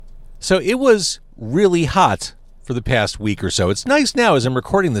So it was really hot for the past week or so. It's nice now as I'm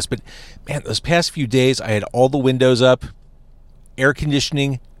recording this, but man, those past few days I had all the windows up, air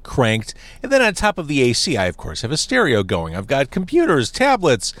conditioning cranked, and then on top of the AC, I of course have a stereo going. I've got computers,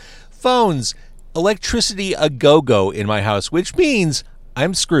 tablets, phones, electricity a go-go in my house, which means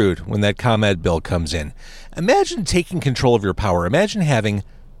I'm screwed when that ComEd bill comes in. Imagine taking control of your power. Imagine having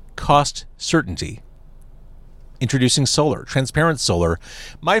cost certainty. Introducing solar, transparent solar.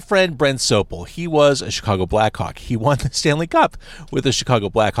 My friend Brent Sopel, he was a Chicago Blackhawk. He won the Stanley Cup with the Chicago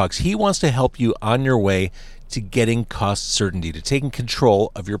Blackhawks. He wants to help you on your way to getting cost certainty, to taking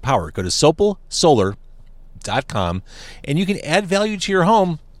control of your power. Go to sopelsolar.com and you can add value to your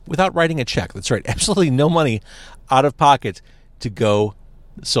home without writing a check. That's right. Absolutely no money out of pocket to go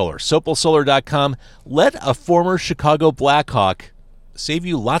solar. Sopelsolar.com. Let a former Chicago Blackhawk save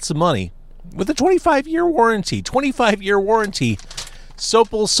you lots of money with a 25-year warranty. 25-year warranty.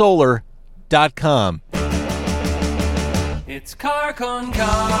 Sopelsolar.com. It's car con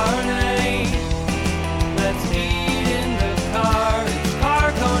carne. Let's eat in the car. It's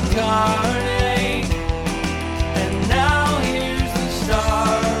car con carne. And now here's the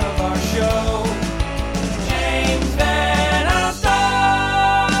star of our show, James Van Alstyne.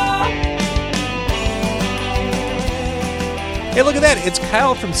 Hey, look at that. It's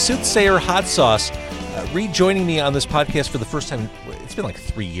Kyle from Soothsayer Hot Sauce rejoining me on this podcast for the first time. It's been like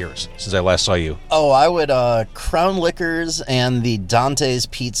 3 years since I last saw you. Oh, I would, Crown Liquors and the Dante's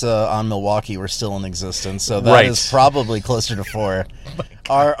Pizza on Milwaukee were still in existence, so that is probably closer to 4.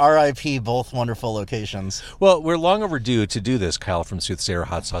 R.I.P. both wonderful locations. Well, we're long overdue to do this, Kyle from Soothsayer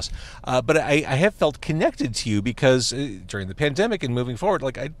Hot Sauce. But I have felt connected to you because during the pandemic and moving forward,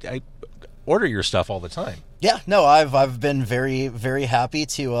 like I order your stuff all the time. Yeah, no, I've been very, very happy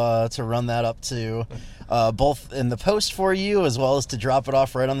to run that up to both in the post for you as well as to drop it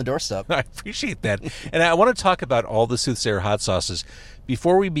off right on the doorstep. I appreciate that. And I want to talk about all the Soothsayer hot sauces.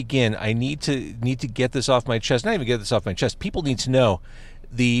 Before we begin, I need to get this off my chest. Not even get this off my chest. People need to know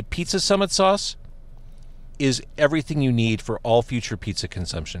the Pizza Summit sauce is everything you need for all future pizza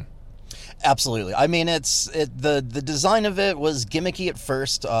consumption. Absolutely. I mean, the design of it was gimmicky at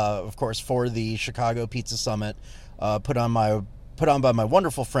first, of course, for the Chicago Pizza Summit, put on by my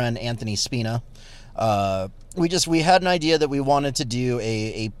wonderful friend Anthony Spina. We had an idea that we wanted to do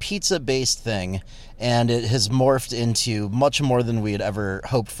a pizza-based thing, and it has morphed into much more than we had ever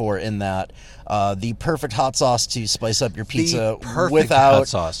hoped for in that. The perfect hot sauce to spice up your pizza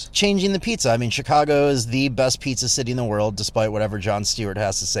without changing the pizza. I mean, Chicago is the best pizza city in the world, despite whatever Jon Stewart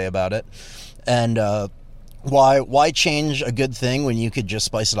has to say about it. And why change a good thing when you could just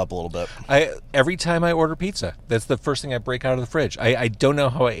spice it up a little bit? Every time I order pizza, that's the first thing I break out of the fridge. I don't know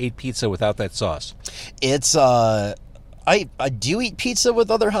how I ate pizza without that sauce. It's I do eat pizza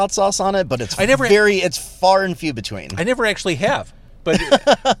with other hot sauce on it, but it's far and few between. I never actually have. But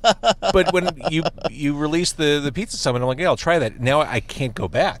when you release the Pizza Summit, I'm like, yeah, I'll try that. Now I can't go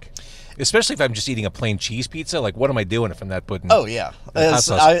back. Especially if I'm just eating a plain cheese pizza, like what am I doing if I'm not putting? Oh yeah, it's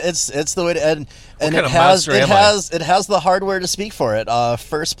the way to and it has the hardware to speak for it.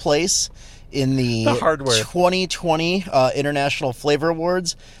 First place in the 2020 International Flavor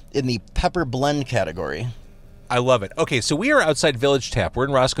Awards in the pepper blend category. I love it. Okay, so we are outside Village Tap. We're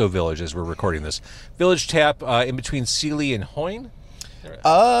in Roscoe Village as we're recording this. Village Tap in between Sealy and Hoyne.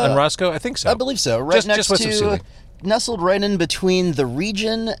 On Roscoe, I think so. I believe so. Right next to. Nestled right in between the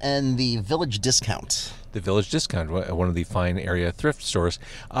Region and the Village Discount. The Village Discount, one of the fine area thrift stores.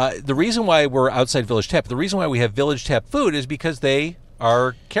 The reason why we're outside Village Tap, the reason why we have Village Tap food is because they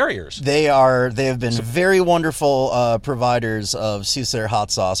are carriers. They have been very wonderful providers of Soothsayer hot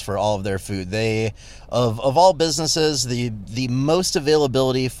sauce for all of their food. They, of all businesses, the most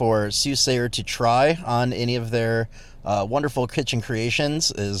availability for Soothsayer to try on any of their wonderful kitchen creations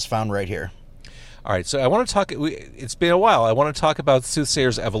is found right here. All right, so I want to talk. It's been a while. I want to talk about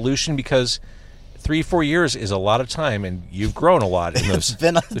Soothsayer's evolution because 3-4 years is a lot of time, and you've grown a lot in those.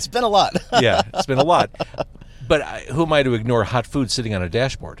 It's been a lot. Yeah, it's been a lot. But who am I to ignore hot food sitting on a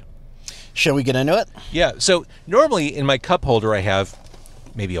dashboard? Shall we get into it? Yeah. So normally in my cup holder I have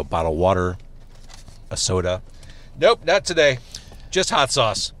maybe a bottle of water, a soda. Nope, not today. Just hot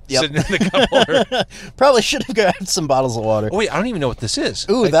sauce. Yep. Sitting in the cup holder. Probably should have grabbed some bottles of water. Oh, wait, I don't even know what this is.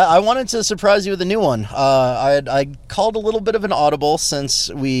 Ooh, I wanted to surprise you with a new one. I called a little bit of an audible since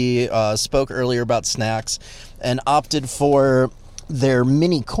we spoke earlier about snacks and opted for their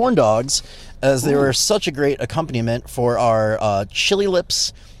mini corn dogs as they were such a great accompaniment for our Chili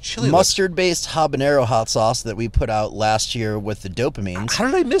Lips mustard-based habanero hot sauce that we put out last year with the Dopamines. How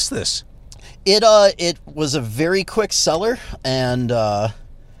did I miss this? It was a very quick seller, and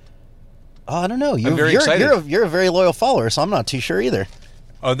I don't know. I'm very excited. You're a very loyal follower, so I'm not too sure either.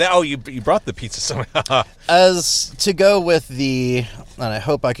 You brought the pizza somehow. As to go with and I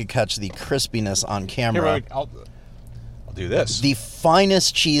hope I could catch the crispiness on camera. Here, I'll do this. The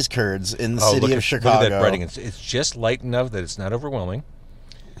finest cheese curds in the city of Chicago. Look at that breading. It's just light enough that it's not overwhelming.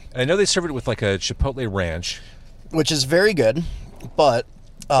 And I know they serve it with like a Chipotle ranch, which is very good. But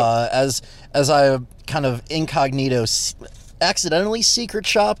as I kind of incognito accidentally secret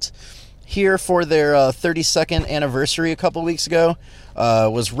shopped here for their 32nd anniversary a couple weeks ago,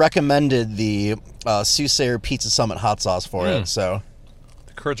 was recommended the Soothsayer Pizza Summit hot sauce for it. So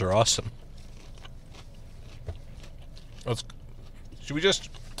the curds are awesome. Let's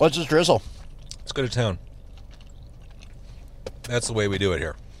just drizzle. Let's go to town. That's the way we do it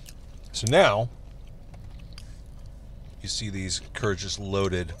here. So now you see these curds just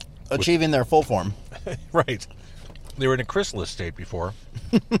loaded, achieving their full form. Right. They were in a chrysalis state before.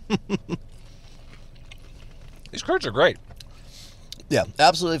 These curds are great. Yeah,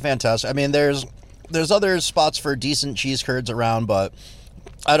 absolutely fantastic. I mean, there's other spots for decent cheese curds around, but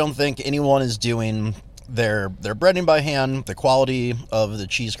I don't think anyone is doing their breading by hand. The quality of the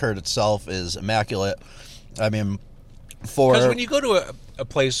cheese curd itself is immaculate. I mean, because when you go to a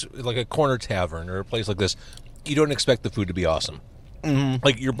place like a corner tavern or a place like this, you don't expect the food to be awesome. Mm-hmm.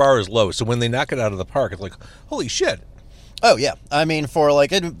 Like, your bar is low, so when they knock it out of the park, it's like, holy shit. Oh, yeah. I mean, for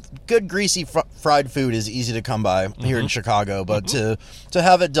like a good greasy fried food is easy to come by here in Chicago, but to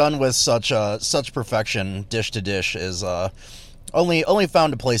have it done with such perfection, dish to dish, is only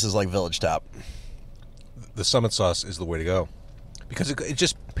found at places like Village Tap. The Summit sauce is the way to go because it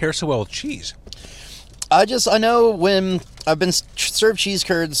just pairs so well with cheese. I know when I've been served cheese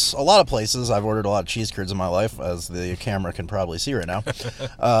curds a lot of places. I've ordered a lot of cheese curds in my life, as the camera can probably see right now.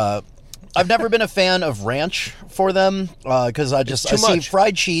 I've never been a fan of ranch for them because I see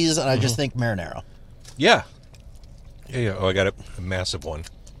fried cheese and I just think marinara. Yeah. Oh, I got a massive one.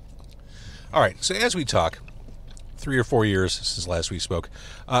 All right. So as we talk, 3 or 4 years since last we spoke,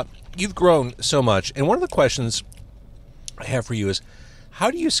 you've grown so much. And one of the questions I have for you is, how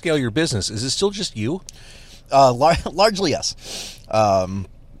do you scale your business? Is it still just you? Largely, yes.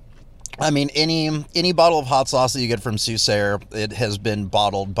 I mean, any bottle of hot sauce that you get from Soothsayer, it has been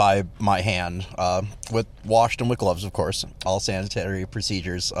bottled by my hand, washed and with gloves, of course. All sanitary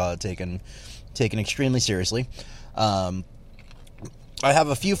procedures taken extremely seriously. I have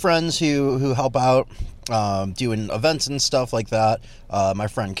a few friends who help out doing events and stuff like that. My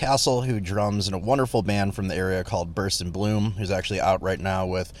friend Castle, who drums in a wonderful band from the area called Burst and Bloom, who's actually out right now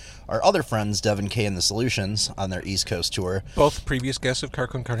with our other friends, Devin K and the Solutions, on their East Coast tour. Both previous guests of Car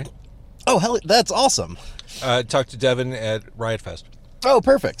Con Carne. Oh, hell, that's awesome. Talked to Devin at Riot Fest. Oh,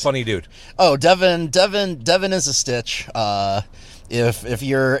 perfect. Funny dude. Oh, Devin is a stitch. If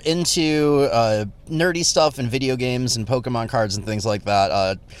you're into nerdy stuff and video games and Pokemon cards and things like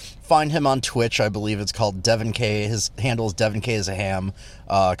that, find him on Twitch. I believe it's called Devin K. His handle is Devin K as a ham,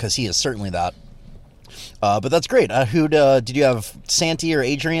 because he is certainly that. But that's great. Who did you have? Santi or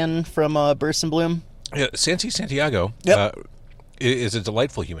Adrian from Burst and Bloom? Yeah, Santiago. Yep. Is a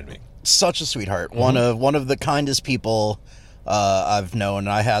delightful human being. Such a sweetheart. Mm-hmm. One of the kindest people I've known.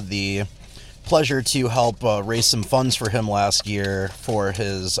 I had the pleasure to help raise some funds for him last year for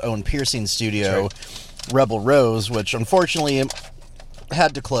his own piercing studio, right. Rebel Rose, which unfortunately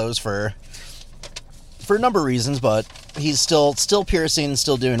had to close for a number of reasons, but he's still piercing,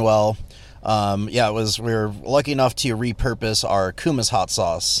 still doing well. We were lucky enough to repurpose our Kuma's hot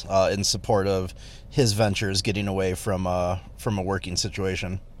sauce in support of his ventures, getting away from a working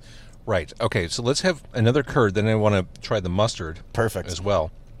situation. Right. Okay. So let's have another curd. Then I want to try the mustard. Perfect. As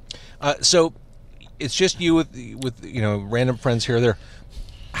well. So it's just you with random friends here or there.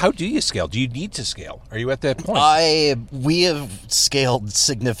 How do you scale? Do you need to scale? Are you at that point? We have scaled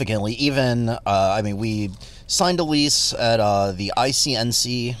significantly. Even we signed a lease at the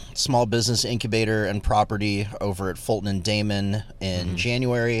ICNC Small Business Incubator and Property over at Fulton and Damon in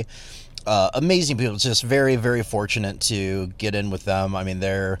January. Amazing people. Just very, very fortunate to get in with them. I mean,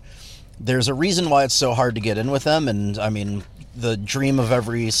 there's a reason why it's so hard to get in with them, and I mean, the dream of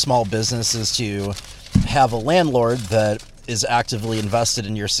every small business is to have a landlord that is actively invested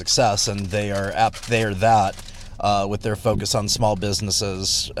in your success, and they are that with their focus on small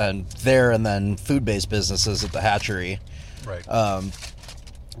businesses and then food-based businesses at the hatchery. Right.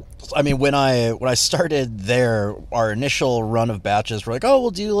 I mean, when I started there, our initial run of batches were like, oh, we'll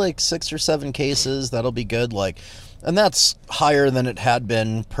do like 6 or 7 cases. That'll be good. And that's higher than it had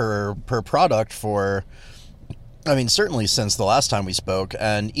been per product for, certainly since the last time we spoke.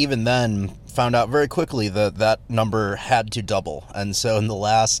 And even then found out very quickly that number had to double. And so in the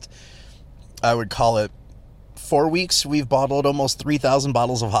last I would call it 4 weeks, we've bottled almost 3,000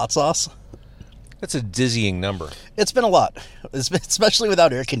 bottles of hot sauce. That's a dizzying number. It's been a lot, especially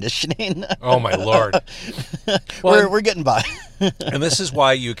without air conditioning. Oh my Lord. We're getting by. And this is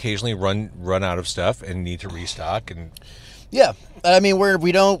why you occasionally run out of stuff and need to restock. And Yeah, I mean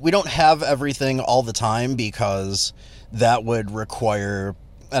we don't have everything all the time because that would require.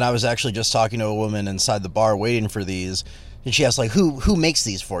 And I was actually just talking to a woman inside the bar waiting for these, and she asked like, "Who makes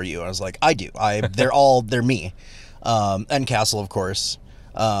these for you?" And I was like, "I do. They're me," and Castle, of course.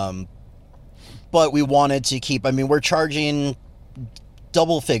 But we wanted to keep. I mean, we're charging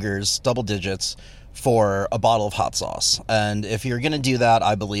double digits for a bottle of hot sauce, and if you're going to do that,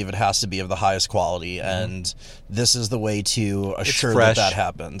 I believe it has to be of the highest quality, and this is the way to assure that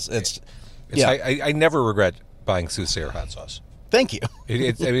happens. I never regret buying Soothsayer hot sauce. Thank you.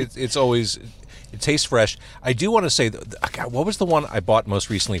 It's always, it tastes fresh. I do want to say, God, what was the one I bought most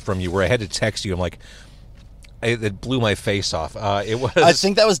recently from you where I had to text you? I'm like, it blew my face off. It was. I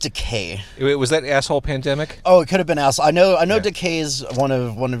think that was Decay. It was that Asshole Pandemic. Oh, it could have been Asshole. I know. Decay is one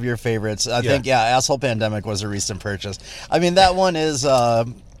of your favorites. I think Asshole Pandemic was a recent purchase. I mean, that one is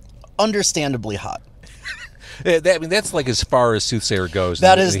understandably hot. That's like as far as Soothsayer goes.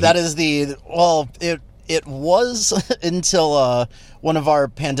 It was until one of our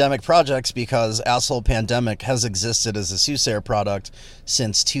pandemic projects, because Asshole Pandemic has existed as a Soothsayer product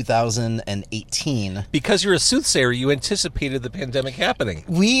since 2018. Because you're a Soothsayer, you anticipated the pandemic happening.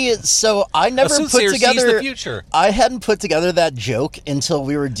 I never put together. Sees the future. I hadn't put together that joke until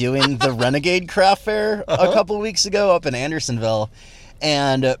we were doing the Renegade Craft Fair a couple of weeks ago up in Andersonville.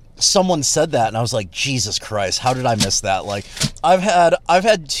 And someone said that, and I was like, Jesus Christ, how did I miss that? Like, I've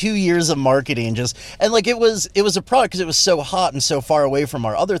had 2 years of marketing and like it was a product because it was so hot and so far away from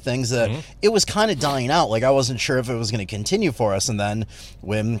our other things that it was kind of dying out. Like, I wasn't sure if it was going to continue for us. And then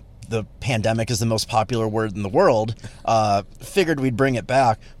when the pandemic is the most popular word in the world, figured we'd bring it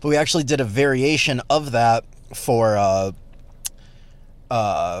back. But we actually did a variation of that for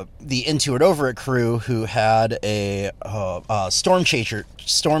the Into It Over It crew, who had a Storm Chasers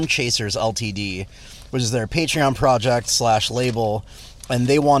Ltd, which is their Patreon project / label, and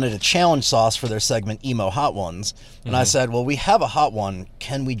they wanted a challenge sauce for their segment Emo Hot Ones. And I said, well, we have a hot one.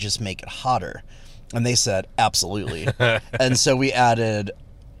 Can we just make it hotter? And they said, absolutely. And so we added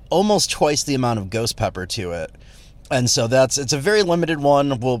almost twice the amount of ghost pepper to it. And so it's a very limited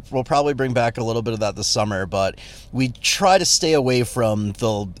one. We'll probably bring back a little bit of that this summer, but we try to stay away from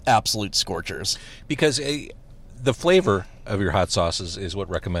the absolute scorchers. Because the flavor of your hot sauces is what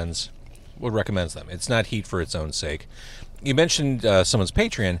recommends them. It's not heat for its own sake. You mentioned someone's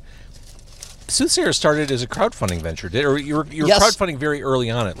Patreon. Soothsayer started as a crowdfunding venture, or you were Yes. crowdfunding very early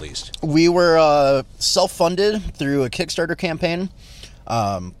on, at least. We were self-funded through a Kickstarter campaign.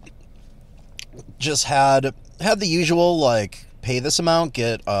 Just had the usual, like, pay this amount,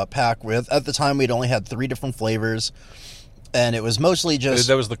 get a pack with. At the time, we'd only had 3 different flavors, and it was mostly just...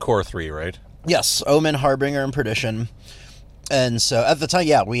 That was the core 3, right? Yes, Omen, Harbinger, and Perdition. And so at the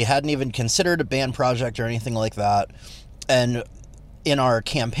time, we hadn't even considered a band project or anything like that. And in our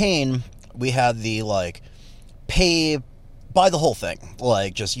campaign, we had the, like, buy the whole thing.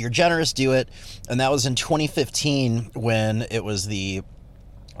 Like, just, you're generous, do it. And that was in 2015 when it was the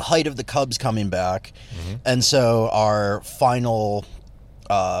height of the Cubs coming back. And so our final,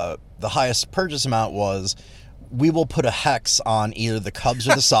 the highest purchase amount was, we will put a hex on either the Cubs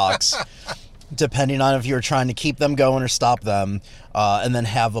or the Sox, depending on if you're trying to keep them going or stop them, and then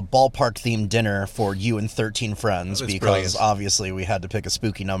have a ballpark-themed dinner for you and 13 friends, because brilliant. Obviously we had to pick a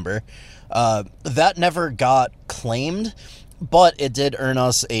spooky number. That never got claimed, but it did earn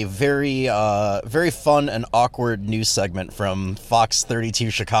us a very fun and awkward news segment from Fox 32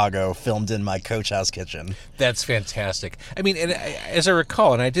 Chicago, filmed in my Coach House kitchen. That's fantastic. I mean, and as I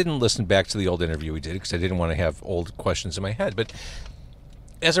recall, and I didn't listen back to the old interview we did because I didn't want to have old questions in my head, but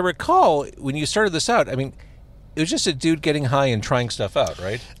as I recall, when you started this out, I mean, it was just a dude getting high and trying stuff out,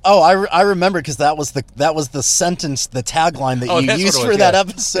 right? Oh, I remember, because that was the sentence, the tagline that you used for that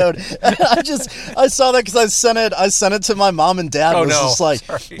episode. And I saw that because I sent it to my mom and dad. Oh, was no. just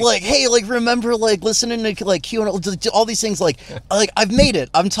like, hey, like, remember, like, listening to, like, Q and all these things, like I've made it.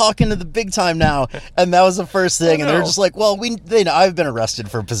 I'm talking to the big time now. And that was the first thing. Oh, and they're no. just like, well, I've been arrested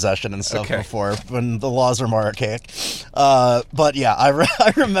for possession and stuff before, when the laws were more archaic. But yeah,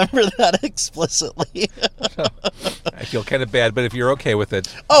 I remember that explicitly. I feel kind of bad, but if you're okay with it.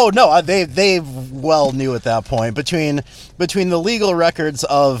 Oh no, they well knew at that point, between the legal records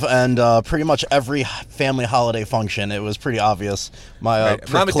of and pretty much every family holiday function, it was pretty obvious my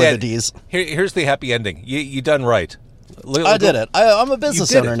proclivities. Mom and Dad, here's the happy ending. You done right. I did it. I'm a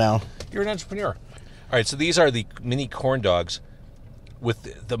business owner now. You're an entrepreneur. All right, so these are the mini corn dogs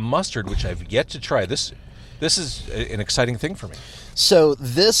with the mustard, which I've yet to try. This is an exciting thing for me. So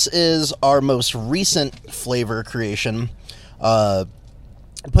this is our most recent flavor creation.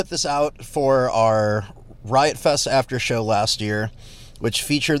 Put this out for our Riot Fest after show last year, which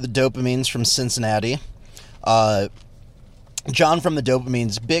featured the Dopamines from Cincinnati. John from the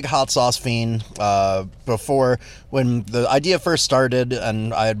Dopamines, big hot sauce fiend. Before, when the idea first started,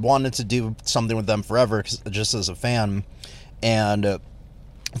 and I had wanted to do something with them forever, just as a fan, and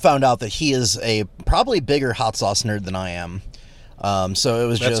found out that he is a probably bigger hot sauce nerd than I am. So it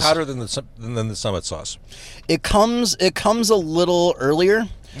was That's just hotter than the Summit sauce. It comes a little earlier.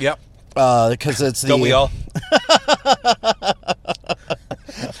 Yep. Because it's the. Don't we all?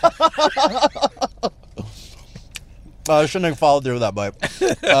 I shouldn't have followed through with that bite.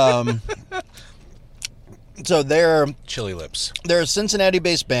 So they're Chili Lips. a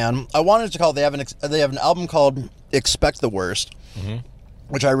Cincinnati-based band. I wanted to call. They have an album called "Expect the Worst,"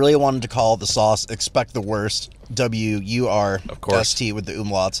 which I really wanted to call the sauce "Expect the Worst." WURST with the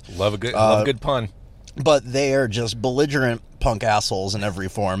umlauts. Love a good pun. But they are just belligerent punk assholes in every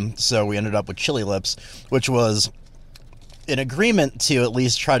form. So we ended up with Chili Lips, which was an agreement to at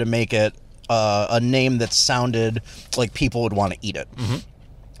least try to make it a name that sounded like people would want to eat it.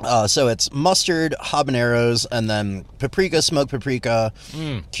 So it's mustard, habaneros, and then paprika, smoked paprika,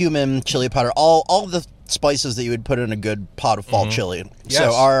 cumin, chili powder, all the spices that you would put in a good pot of fall chili. Yes.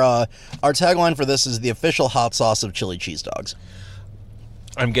 So our tagline for this is the official hot sauce of chili cheese dogs.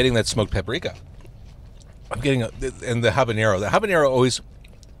 I'm getting that smoked paprika. I'm getting and the habanero. The habanero always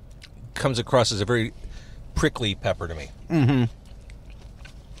comes across as a very prickly pepper to me.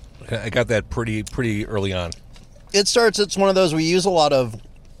 I got that pretty early on. It's one of those, we use a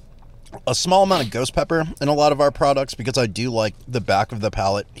small amount of ghost pepper in a lot of our products because I do like the back of the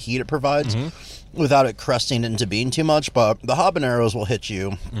palate heat it provides without it crusting into being too much. But the habaneros will hit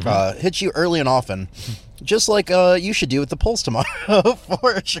you early and often, just like you should do with the polls tomorrow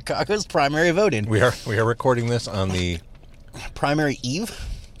for Chicago's primary voting. We are recording this on the Primary eve?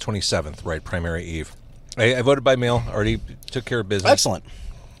 27th, right? Primary eve. I voted by mail. Already took care of business. Excellent.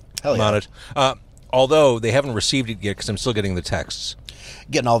 Hell yeah. I'm on it. Although they haven't received it yet because I'm still getting the texts.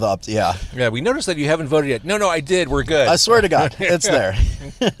 Getting all the yeah. Yeah, we noticed that you haven't voted yet. No, I did. We're good. I swear to God, it's there.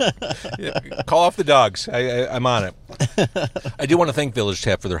 Call off the dogs. I'm on it. I do want to thank Village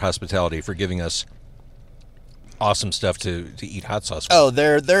Tap for their hospitality, for giving us awesome stuff to eat hot sauce with. Oh,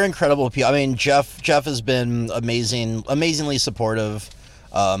 they're incredible people. I mean, Jeff has been amazingly supportive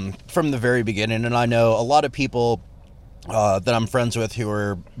from the very beginning, and I know a lot of people that I'm friends with who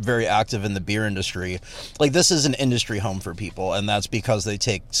are very active in the beer industry. Like, this is an industry home for people, and that's because they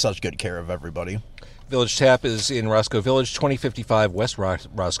take such good care of everybody. Village Tap is in Roscoe Village, 2055 West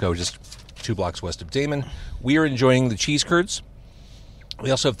Roscoe, just 2 blocks west of Damon. We are enjoying the cheese curds. We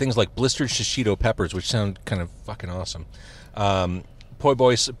also have things like blistered shishito peppers, which sound kind of fucking awesome. Po'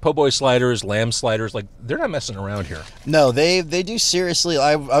 boy sliders, lamb sliders, like, they're not messing around here. No, they do seriously.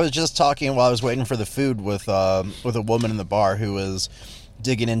 I was just talking while I was waiting for the food with a woman in the bar who was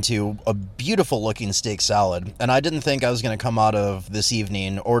digging into a beautiful looking steak salad, and I didn't think I was going to come out of this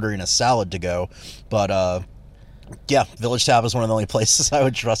evening ordering a salad to go, but yeah, Village Tap is one of the only places I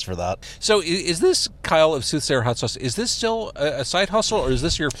would trust for that. So is this, Kyle of Soothsayer Hot Sauce, is this still a side hustle, or is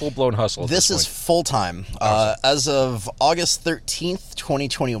this your full-blown hustle at this This is point? full-time. As of August 13th,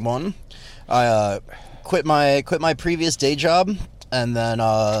 2021, I quit my previous day job, and then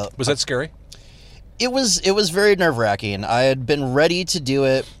Was that scary? it was very nerve-wracking. I had been ready to do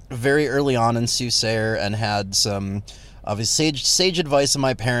it very early on in Soothsayer and had some obviously sage advice of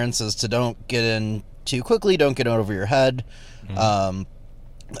my parents as to don't get in too quickly, don't get over your head. And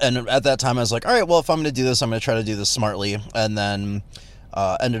at that time I was like, all right, well, if I'm going to do this, I'm going to try to do this smartly. And then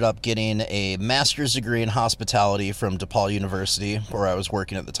ended up getting a master's degree in hospitality from DePaul University, where I was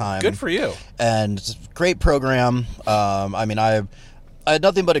working at the time. Good for you. And it's a great program. I mean, I had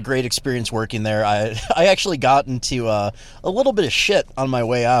nothing but a great experience working there. I actually got into a little bit of shit on my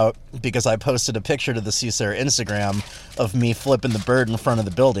way out because I posted a picture to the Soothsayer Instagram of me flipping the bird in front of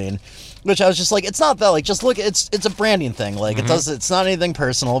the building, which I was just like, it's not that, like, just look, it's a branding thing. Like, it's not anything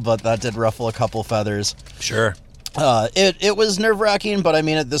personal, but that did ruffle a couple feathers. Sure. It was nerve-wracking, but I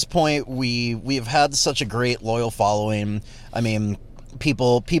mean, at this point, we've had such a great loyal following. I mean,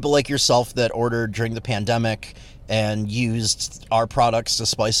 people like yourself that ordered during the pandemic and used our products to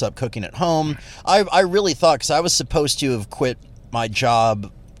spice up cooking at home. I really thought, because I was supposed to have quit my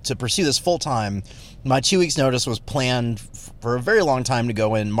job to pursue this full-time, my 2 weeks notice was planned for a very long time to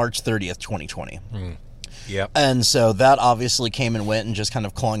go in March 30th, 2020. Yep. And so that obviously came and went and just kind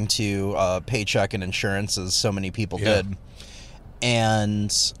of clung to paycheck and insurance, as so many people Yeah. did.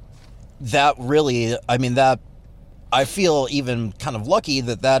 And that really, I mean, that I feel even kind of lucky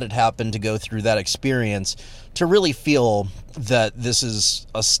that had happened, to go through that experience to really feel that this is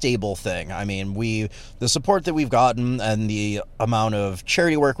a stable thing. I mean, the support that we've gotten and the amount of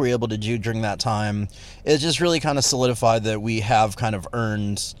charity work we're able to do during that time, it just really kind of solidified that we have kind of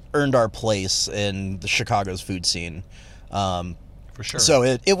earned our place in the Chicago's food scene. For sure. So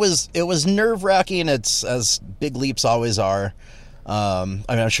it was nerve-wracking. It's, as big leaps always are. I mean,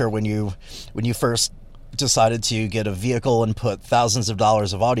 I'm sure when you first decided to get a vehicle and put thousands of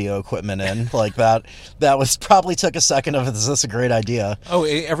dollars of audio equipment in, like that was probably took a second of, is this a great idea? Oh,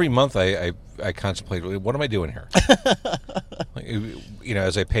 every month I contemplate, what am I doing here?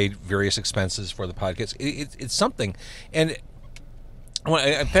 As I paid various expenses for the podcast, it's something. And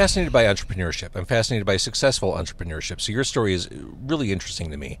I'm fascinated by entrepreneurship. I'm fascinated by successful entrepreneurship. So your story is really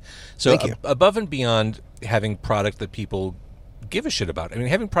interesting to me. So Thank you. Above and beyond having product that people give a shit about, I mean,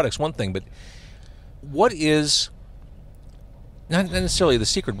 having product's one thing, but what is, not necessarily the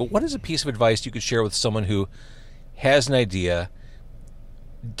secret, but what is a piece of advice you could share with someone who has an idea,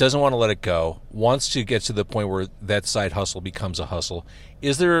 doesn't want to let it go, wants to get to the point where that side hustle becomes a hustle?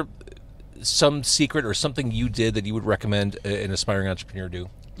 Is there some secret or something you did that you would recommend an aspiring entrepreneur do?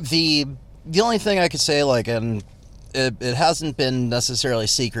 The only thing I could say, like, and it hasn't been necessarily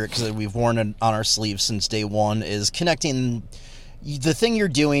secret because we've worn it on our sleeves since day one, is connecting the thing you're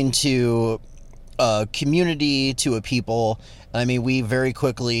doing to a community, to a people. I mean, we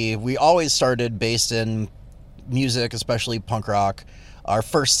always started based in music, especially punk rock. Our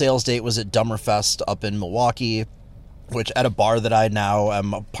first sales date was at Dummerfest up in Milwaukee, which at a bar that I now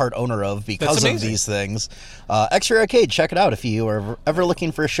am a part owner of because of these things. X-Ray Arcade, check it out if you are ever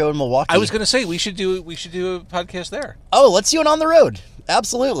looking for a show in Milwaukee. I was going to say we should do a podcast there. Oh, let's do it on the road.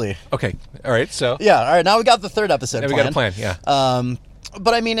 Absolutely. Okay. All right. So Yeah. All right. Now we got the third episode. now we got a plan. Yeah.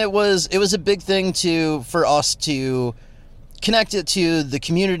 But I mean, it was a big thing for us to connect it to the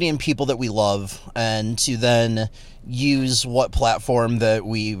community and people that we love, and to then use what platform that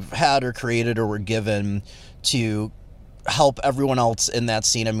we've had or created or were given to help everyone else in that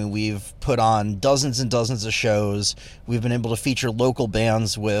scene. I mean, we've put on dozens and dozens of shows. We've been able to feature local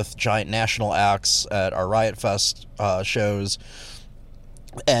bands with giant national acts at our Riot Fest shows.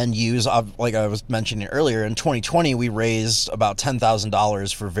 And use, like I was mentioning earlier, in 2020 we raised about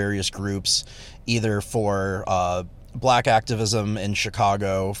 $10,000 for various groups, either for black activism in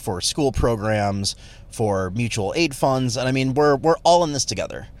Chicago, for school programs, for mutual aid funds. And I mean, we're all in this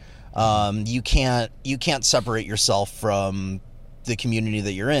together. You can't separate yourself from the community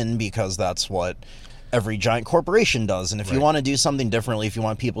that you're in, because that's what every giant corporation does. And if you want to do something differently, if you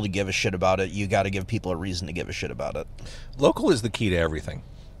want people to give a shit about it, you got to give people a reason to give a shit about it. Local is the key to everything.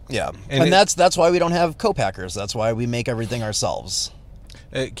 Yeah, And that's why we don't have co-packers. That's why we make everything ourselves.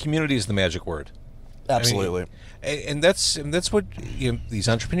 Community is the magic word. Absolutely. And that's what these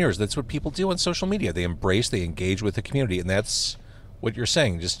entrepreneurs, that's what people do on social media. They engage with the community, and that's what you're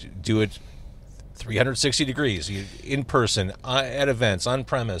saying. Just do it 360 degrees, in person, at events, on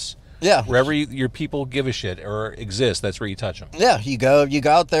premise. Yeah. Wherever your people give a shit or exist, that's where you touch them. Yeah, you go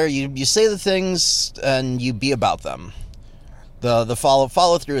out there, you say the things, and you be about them. The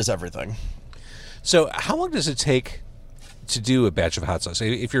follow through is everything. So how long does it take to do a batch of hot sauce?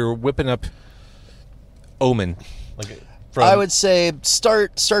 If you're whipping up Omen, I would say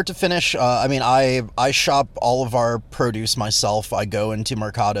start to finish. I mean, I shop all of our produce myself. I go into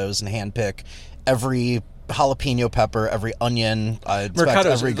Mercados and handpick every jalapeno pepper, every onion. I expect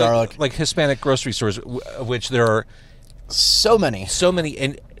Mercados, every garlic. like Hispanic grocery stores, of which there are So many.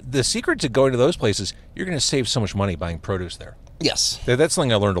 and the secret to going to those places, you're going to save so much money buying produce there. Yes. That's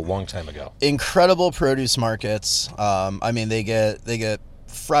something I learned a long time ago. Incredible produce markets. I mean, they get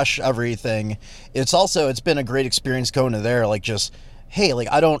fresh everything. It's been a great experience going to there. Like, just, hey, like,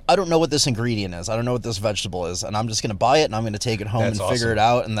 I don't know what this ingredient is. I don't know what this vegetable is, and I'm just gonna buy it and I'm gonna take it home That's and figure awesome. it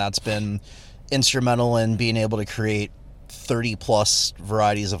out. And that's been instrumental in being able to create 30 plus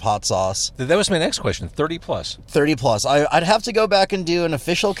varieties of hot sauce. That was my next question. 30 plus. 30 plus. I'd have to go back and do an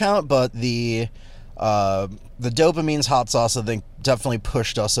official count, but the Dopamine's hot sauce, I think, definitely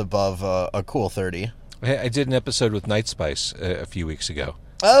pushed us above a cool 30. I did an episode with Night Spice a few weeks ago.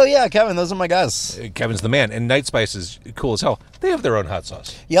 Oh yeah, Kevin, those are my guys. Kevin's the man, and Night Spice is cool as hell. They have their own hot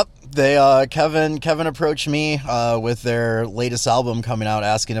sauce. Yep, they Kevin approached me with their latest album coming out,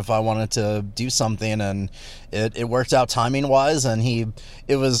 asking if I wanted to do something, and it worked out timing wise, and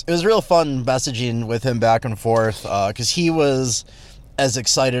it was real fun messaging with him back and forth, because he was as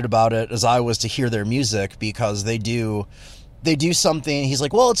excited about it as I was to hear their music, because they do something. He's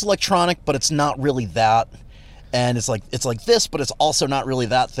like, well, it's electronic, but it's not really that. And it's like this, but it's also not really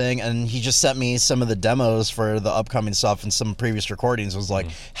that thing. And he just sent me some of the demos for the upcoming stuff and some previous recordings. Was like,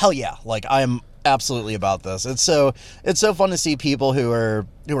 hell yeah, like I'm absolutely about this. It's so fun to see people who are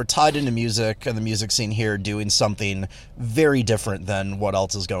tied into music and the music scene here doing something very different than what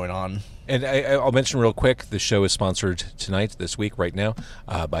else is going on. And I'll mention real quick, the show is sponsored tonight, this week, right now,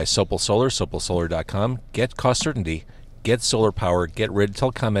 by Sopal Solar, sopalsolar.com. Get cost certainty. Get solar power.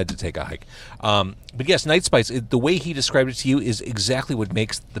 Tell ComEd to take a hike. But yes, Night Spice, the way he described it to you is exactly what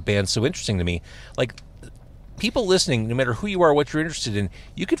makes the band so interesting to me. Like, people listening, no matter who you are, what you're interested in,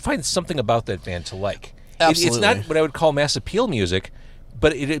 you could find something about that band to like. Absolutely. It's not what I would call mass appeal music,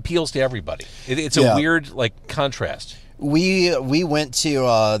 but it appeals to everybody. It's a weird, like, contrast. We went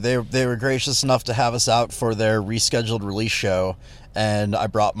to they were gracious enough to have us out for their rescheduled release show, and I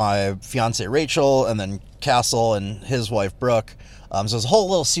brought my fiance Rachel and then Castle and his wife Brooke. So it was a whole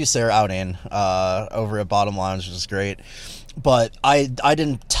little Soothsayer outing over at Bottom Lounge, which was great. But I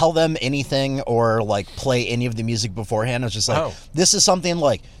didn't tell them anything or like play any of the music beforehand. I was just like, This is something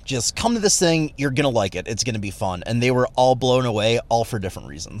like, just come to this thing, you're gonna like it, it's gonna be fun. And they were all blown away, all for different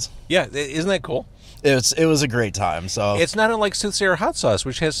reasons. Yeah, isn't that cool? It was a great time. So it's not unlike Soothsayer Hot Sauce,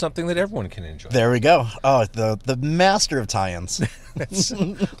 which has something that everyone can enjoy. There we go. Oh, the master of tie-ins. That's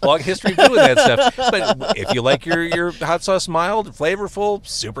a long history doing that stuff. But if you like your hot sauce mild, flavorful,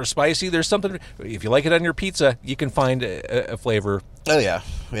 super spicy, there's something. If you like it on your pizza, you can find a flavor. Oh yeah,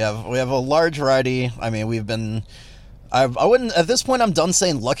 we have a large variety. I mean, we've been. I wouldn't at this point. I'm done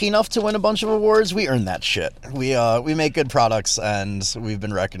saying lucky enough to win a bunch of awards. We earned that shit. We make good products and we've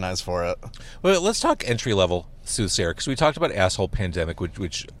been recognized for it. Well, let's talk entry level Soothsayer, because we talked about Asshole Pandemic,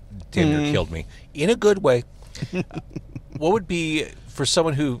 which damn near killed me in a good way. What would be for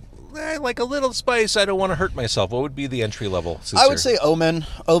someone who like a little spice? I don't want to hurt myself. What would be the entry level Soothsayer? I would say Omen.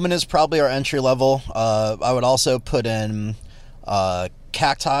 Omen is probably our entry level. I would also put in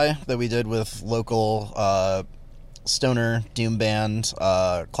Cacti that we did with local. Stoner doom band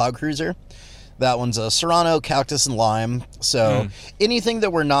Cloud Cruiser. That one's a Serrano, Cactus, and Lime. So anything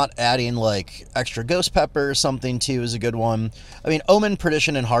that we're not adding like extra ghost pepper or something to is a good one. I mean, Omen,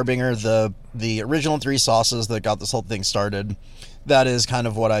 Perdition, and Harbinger, the original three sauces that got this whole thing started, that is kind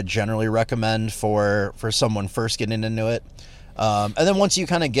of what I generally recommend for someone first getting into it. And then once you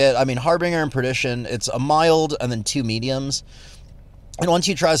kind of get, I mean, Harbinger and Perdition, it's a mild and then two mediums. And once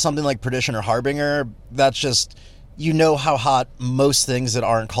you try something like Perdition or Harbinger, that's just... you know how hot most things that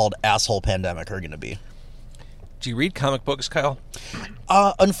aren't called Asshole Pandemic are going to be. Do you read comic books, Kyle?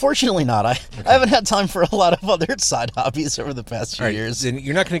 Unfortunately not. I haven't had time for a lot of other side hobbies over the past few years. And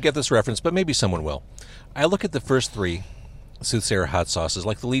you're not going to get this reference, but maybe someone will. I look at the first three Soothsayer hot sauces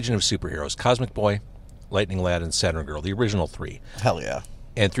like the Legion of Superheroes: Cosmic Boy, Lightning Lad, and Saturn Girl, the original three. Hell yeah.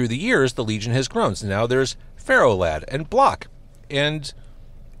 And through the years, the Legion has grown. So now there's Pharaoh Lad and Block and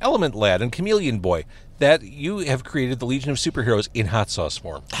Element Lad and Chameleon Boy. That you have created the Legion of Superheroes in hot sauce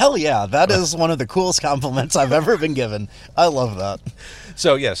form. Hell yeah, that is one of the coolest compliments I've ever been given. I love that.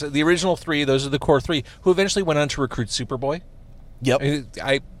 So yes, the original three, those are the core three, who eventually went on to recruit Superboy. Yep.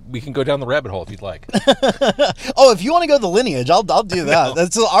 We can go down the rabbit hole if you'd like. Oh, if you want to go the lineage, I'll do that. No.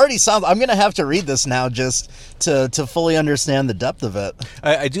 That's already sounds. I'm going to have to read this now just to fully understand the depth of it.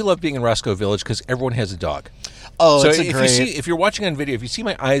 I do love being in Roscoe Village because everyone has a dog. Oh, so it's if you're watching on video, if you see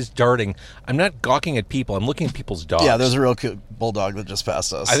my eyes darting, I'm not gawking at people. I'm looking at people's dogs. Yeah, there's a real cute bulldog that just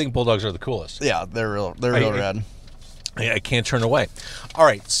passed us. I think bulldogs are the coolest. Yeah, they're real rad. I can't turn away. All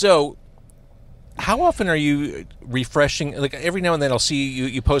right, so how often are you refreshing? Like every now and then I'll see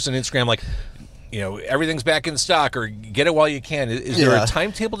you post on Instagram like, you know, everything's back in stock or get it while you can. Is there a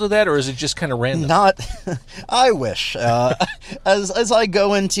timetable to that, or is it just kind of random? I wish. As I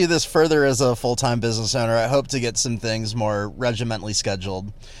go into this further as a full-time business owner, I hope to get some things more regimentally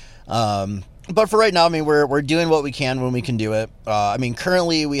scheduled. But for right now, I mean, we're doing what we can when we can do it. I mean,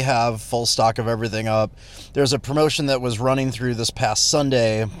 currently we have full stock of everything up. There's a promotion that was running through this past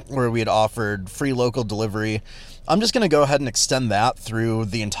Sunday where we had offered free local delivery. I'm just going to go ahead and extend that through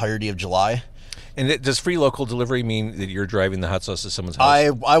the entirety of July. And does free local delivery mean that you're driving the hot sauce to someone's house?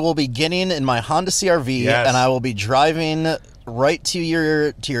 I will be getting in my Honda CR-V, and I will be driving right to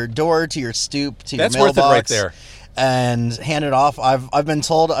your door, to your stoop, to your mailbox. That's worth it right there. And hand it off. I've been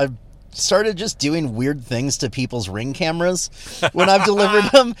told I've started just doing weird things to people's Ring cameras when I've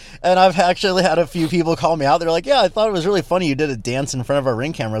delivered them, and I've actually had a few people call me out. They're like, yeah, I thought it was really funny you did a dance in front of our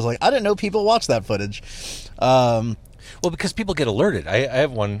Ring cameras. Like, I didn't know people watch that footage. Well, because people get alerted. I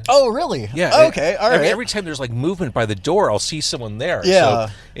have one. Oh, really? Yeah. Okay. All right. Every time there's like movement by the door, I'll see someone there. Yeah.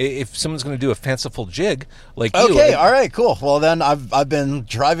 So if someone's going to do a fanciful jig like Okay, you, all right, cool. Well, then I've been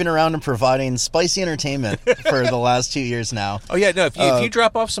driving around and providing spicy entertainment for the last 2 years now. Oh yeah, no. If you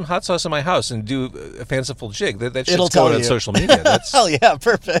drop off some hot sauce in my house and do a fanciful jig, that It'll shit's tell going on you. social media. That's Hell yeah,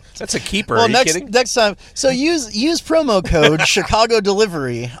 perfect. that's a keeper. Well, Are you kidding? next time. So use promo code Chicago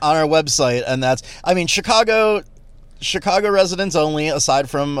Delivery on our website, and that's Chicago residents only, aside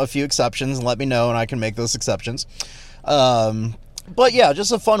from a few exceptions, and let me know and I can make those exceptions. But yeah,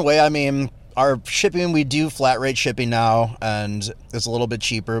 just a fun way. I mean, our shipping, we do flat rate shipping now, and it's a little bit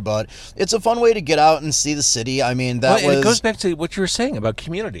cheaper, but it's a fun way to get out and see the city. I mean, Well, and it goes back to what you were saying about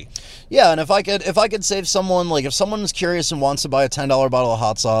community. yeah, and if I could save someone, like if someone's curious and wants to buy a $10 bottle of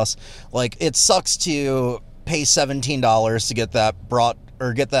hot sauce, like it sucks to pay $17 to get that brought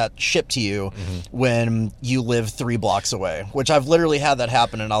or get that shipped to you when you live 3 blocks away, which I've literally had that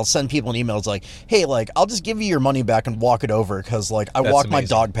happen, and I'll send people an email. It's like, hey, like I'll just give you your money back and walk it over because like I That's walk my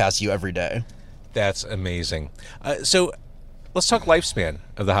amazing. dog past you every day. That's amazing. So let's talk lifespan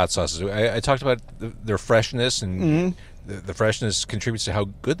of the hot sauces. I talked about their freshness, and the freshness contributes to how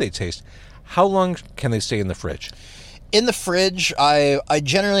good they taste. How long can they stay in the fridge? In the fridge, I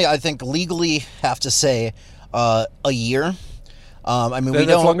generally, I think legally have to say a year. I mean, we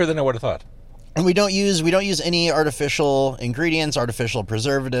That's don't longer than I would have thought. and we don't use any artificial ingredients, artificial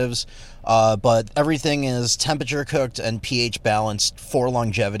preservatives, but everything is temperature cooked and pH balanced for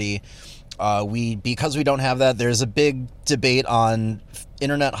longevity. Because we don't have that, there's a big debate on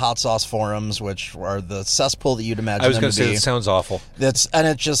internet hot sauce forums, which are the cesspool that you'd imagine I was them going to to say be. that sounds awful. It's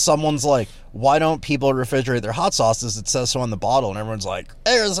just someone's like, why don't people refrigerate their hot sauces? It says so on the bottle, and everyone's like,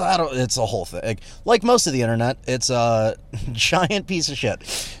 it's a whole thing. Like most of the internet, it's a giant piece of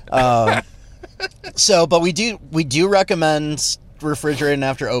shit. But we do recommend refrigerating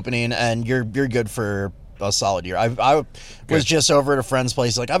after opening, and you're good for a solid year. I was just over at a friend's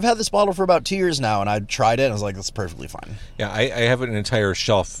place. Like, I've had this bottle for about 2 years now, and I tried it, and I was like, that's perfectly fine. Yeah, I have an entire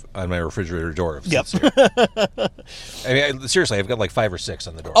shelf on my refrigerator door. Of Yep. I mean, seriously, I've got like 5 or 6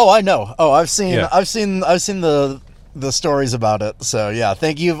 on the door. Oh, I know. Oh, I've seen Yeah. the stories about it. So yeah,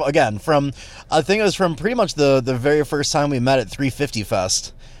 thank you again. I think it was from pretty much the very first time we met at 350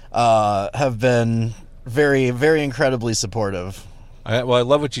 Fest. Have been very, very incredibly supportive. I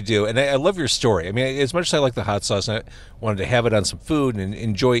love what you do, and I love your story. I mean, as much as I like the hot sauce, and I wanted to have it on some food and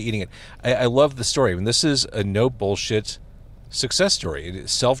enjoy eating it, I love the story. I mean, this is a no bullshit success story. It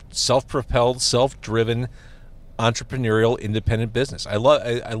is self-propelled, self-driven, entrepreneurial, independent business. I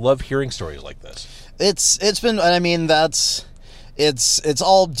love hearing stories like this. It's been, I mean, it's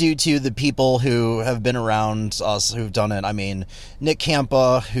all due to the people who have been around us who've done it. I mean, Nick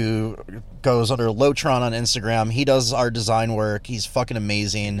Campa, who goes under Lotron on Instagram, he does our design work. He's fucking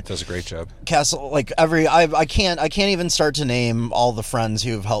amazing. Does a great job. Castle, like I can't even start to name all the friends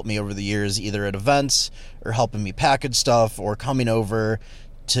who've helped me over the years, either at events or helping me package stuff or coming over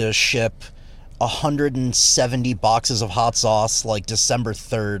to ship 170 boxes of hot sauce like December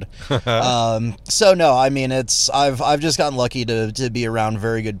 3rd. So no, I mean, I've just gotten lucky to be around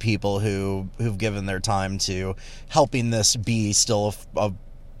very good people who've given their time to helping this be still a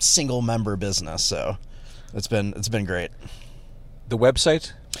single member business. So it's been great. The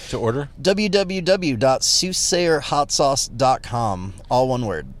website to order? www.soothsayerhotsauce.com, all one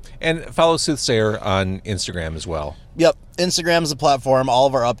word. And follow Soothsayer on Instagram as well. Yep, Instagram's the platform. All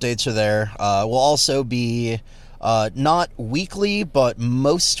of our updates are there. We'll also be not weekly, but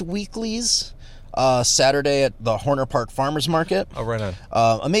most weeklies. Saturday at the Horner Park Farmers Market. Oh, right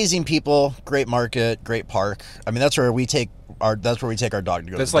on. Amazing people, great market, great park. I mean, that's where we take our dog to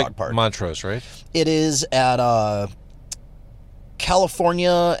go That's to the like dog park. Montrose, right? It is at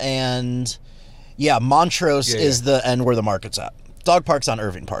California, and Montrose is the end where the market's at. Dog park's on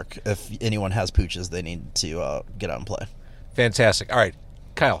Irving Park. If anyone has pooches, they need to get out and play. Fantastic. All right,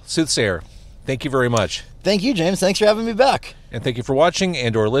 Kyle, Soothsayer, thank you very much. Thank you, James. Thanks for having me back. And thank you for watching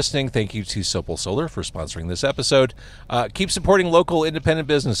and or listening. Thank you to Sopal Solar for sponsoring this episode. Keep supporting local independent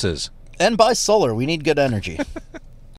businesses. And buy solar. We need good energy.